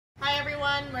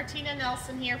everyone, Martina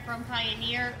Nelson here from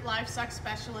Pioneer Livestock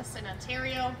Specialist in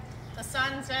Ontario. The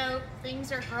sun's out,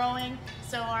 things are growing,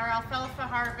 so our alfalfa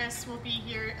harvest will be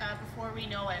here before we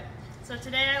know it. So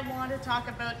today I want to talk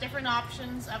about different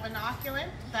options of inoculant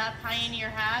that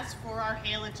Pioneer has for our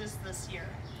haylages this year.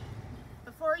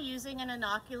 Before using an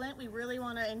inoculant, we really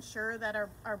want to ensure that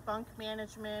our bunk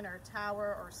management, our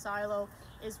tower or silo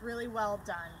is really well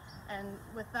done. And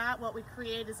with that, what we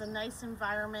create is a nice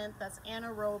environment that's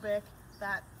anaerobic.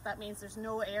 That means there's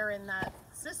no air in that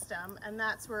system, and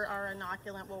that's where our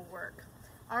inoculant will work.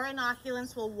 Our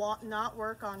inoculants will not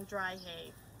work on dry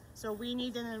hay. So we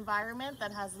need an environment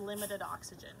that has limited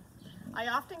oxygen. I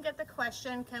often get the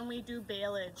question, can we do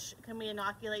baleage? Can we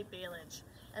inoculate baleage?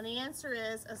 And the answer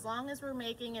is, as long as we're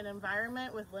making an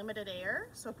environment with limited air,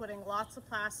 so putting lots of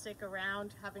plastic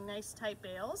around, having nice tight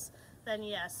bales, then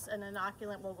yes, an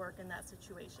inoculant will work in that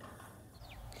situation.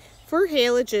 For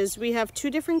haylages, we have two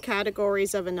different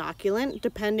categories of inoculant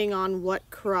depending on what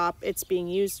crop it's being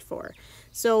used for.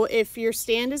 So if your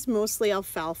stand is mostly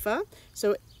alfalfa,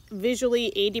 so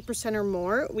visually 80% or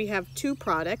more, we have two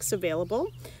products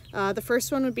available. The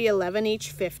first one would be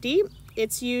 11H50.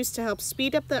 It's used to help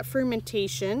speed up that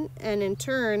fermentation, and in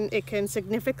turn it can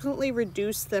significantly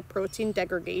reduce the protein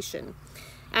degradation.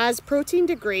 As protein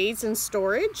degrades in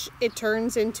storage, it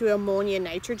turns into ammonia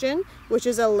nitrogen, which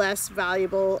is a less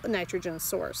valuable nitrogen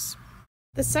source.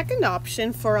 The second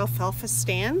option for alfalfa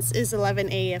stands is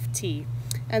 11AFT,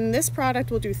 and this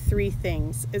product will do three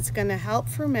things. It's going to help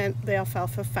ferment the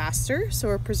alfalfa faster, so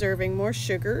we're preserving more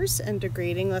sugars and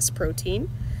degrading less protein.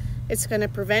 It's going to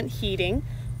prevent heating,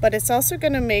 but it's also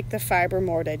going to make the fiber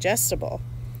more digestible.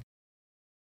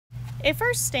 If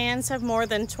our stands have more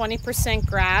than 20%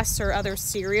 grass or other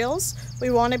cereals,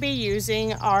 we want to be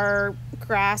using our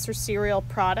grass or cereal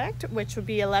product, which would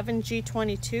be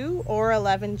 11G22 or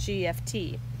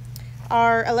 11GFT.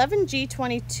 Our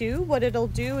 11G22, what it'll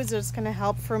do is it's going to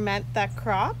help ferment that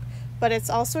crop, but it's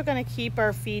also going to keep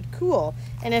our feed cool.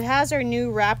 And it has our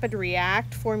new Rapid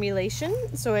React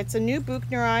formulation. So it's a new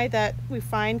Buchneri that we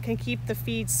find can keep the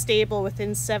feed stable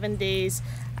within 7 days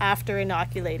after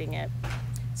inoculating it.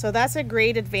 So that's a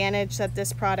great advantage that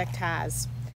this product has.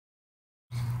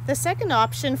 The second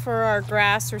option for our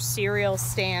grass or cereal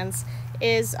stands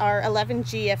is our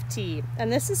 11GFT,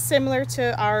 and this is similar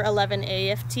to our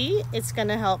 11AFT. It's going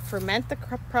to help ferment the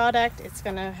product, it's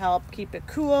going to help keep it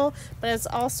cool, but it's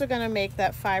also going to make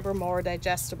that fiber more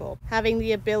digestible, having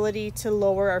the ability to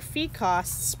lower our feed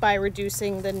costs by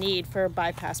reducing the need for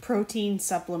bypass protein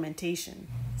supplementation.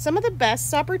 Some of the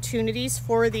best opportunities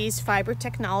for these fiber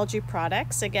technology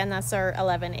products, again that's our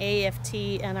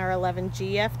 11AFT and our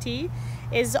 11GFT,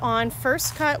 is on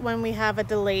first cut when we have a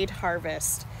delayed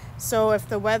harvest. So if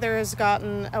the weather has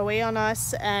gotten away on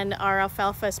us and our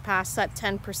alfalfa is past that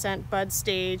 10% bud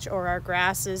stage, or our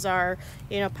grasses are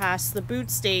past the boot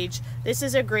stage, this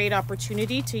is a great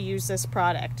opportunity to use this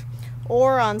product.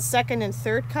 Or on second and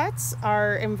third cuts,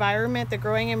 our environment, the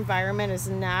growing environment is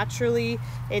naturally,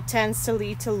 it tends to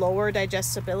lead to lower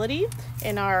digestibility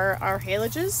in our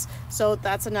haylages. So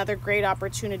that's another great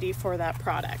opportunity for that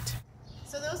product.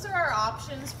 So those are our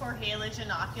options for haylage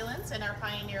inoculants in our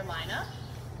Pioneer lineup.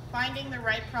 Finding the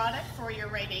right product for your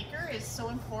right acre is so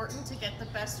important to get the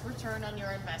best return on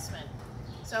your investment.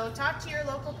 So talk to your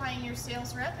local Pioneer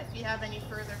sales rep if you have any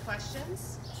further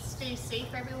questions. Stay safe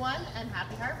everyone, and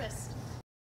happy harvest.